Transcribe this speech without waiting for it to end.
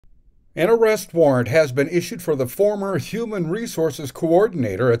An arrest warrant has been issued for the former Human Resources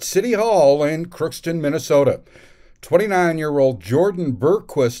Coordinator at City Hall in Crookston, Minnesota. 29-year-old Jordan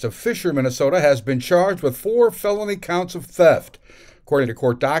Bergquist of Fisher, Minnesota, has been charged with 4 felony counts of theft. According to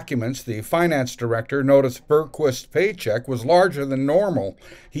court documents, the finance director noticed Bergquist's paycheck was larger than normal.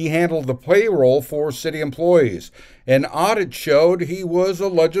 He handled the payroll for city employees. An audit showed he was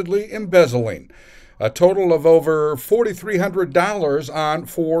allegedly embezzling a total of over $4,300 on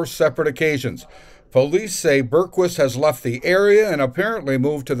 4 separate occasions. Police say Bergquist has left the area and apparently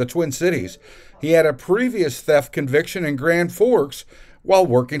moved to the Twin Cities. He had a previous theft conviction in Grand Forks while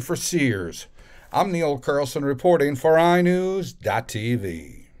working for Sears. I'm Neil Carlson reporting for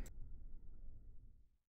iNewZ.TV.